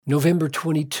November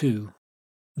 22,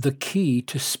 the key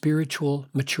to spiritual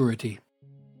maturity.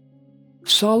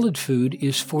 Solid food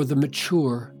is for the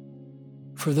mature,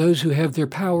 for those who have their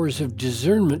powers of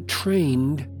discernment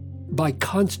trained by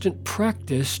constant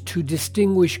practice to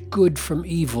distinguish good from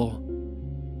evil.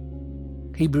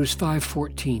 Hebrews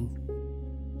 5:14.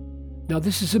 Now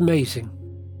this is amazing.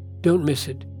 Don't miss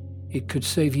it. It could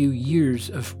save you years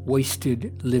of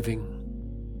wasted living.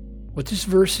 What this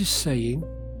verse is saying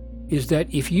is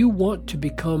that if you want to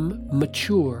become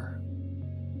mature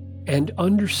and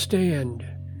understand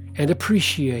and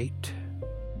appreciate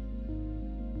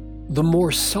the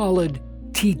more solid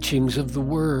teachings of the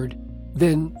Word,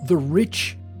 then the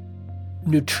rich,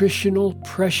 nutritional,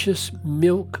 precious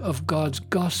milk of God's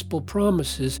gospel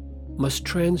promises must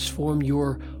transform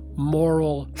your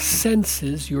moral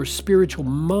senses, your spiritual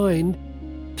mind,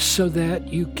 so that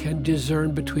you can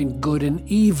discern between good and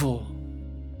evil.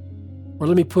 Or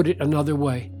let me put it another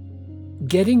way.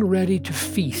 Getting ready to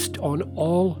feast on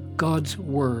all God's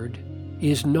Word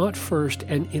is not first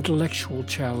an intellectual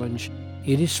challenge.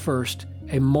 It is first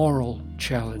a moral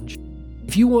challenge.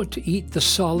 If you want to eat the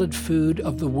solid food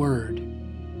of the Word,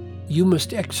 you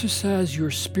must exercise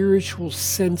your spiritual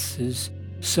senses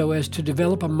so as to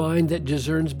develop a mind that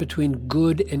discerns between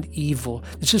good and evil.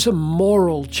 This is a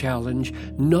moral challenge,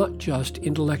 not just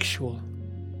intellectual.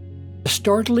 The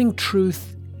startling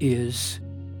truth is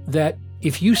that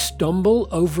if you stumble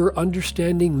over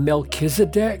understanding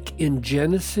Melchizedek in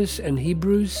Genesis and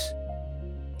Hebrews,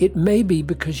 it may be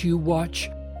because you watch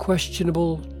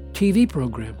questionable TV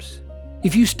programs.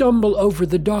 If you stumble over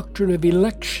the doctrine of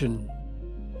election,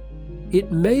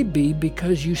 it may be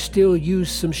because you still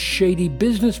use some shady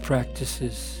business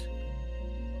practices.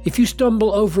 If you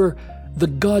stumble over the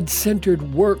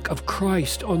God-centered work of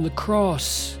Christ on the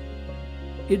cross,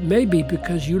 it may be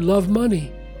because you love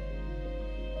money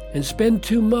and spend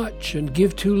too much and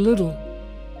give too little.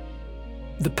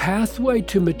 The pathway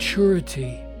to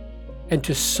maturity and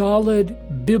to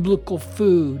solid biblical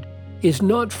food is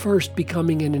not first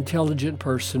becoming an intelligent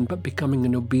person, but becoming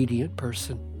an obedient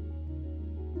person.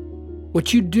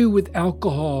 What you do with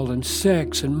alcohol and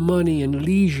sex and money and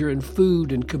leisure and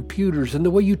food and computers and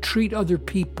the way you treat other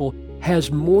people has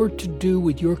more to do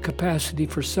with your capacity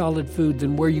for solid food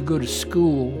than where you go to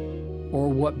school or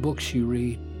what books you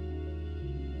read.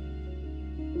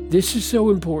 This is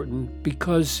so important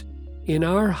because in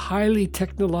our highly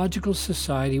technological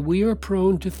society, we are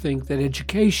prone to think that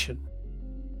education,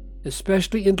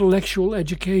 especially intellectual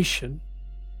education,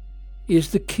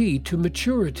 is the key to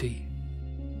maturity.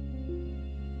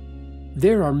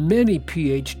 There are many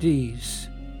PhDs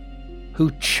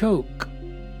who choke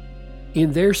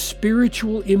in their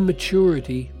spiritual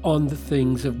immaturity on the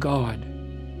things of God.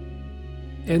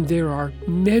 And there are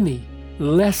many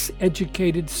less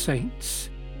educated saints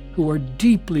who are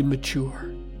deeply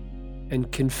mature and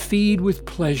can feed with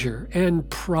pleasure and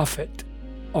profit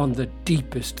on the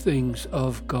deepest things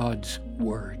of God's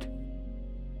Word.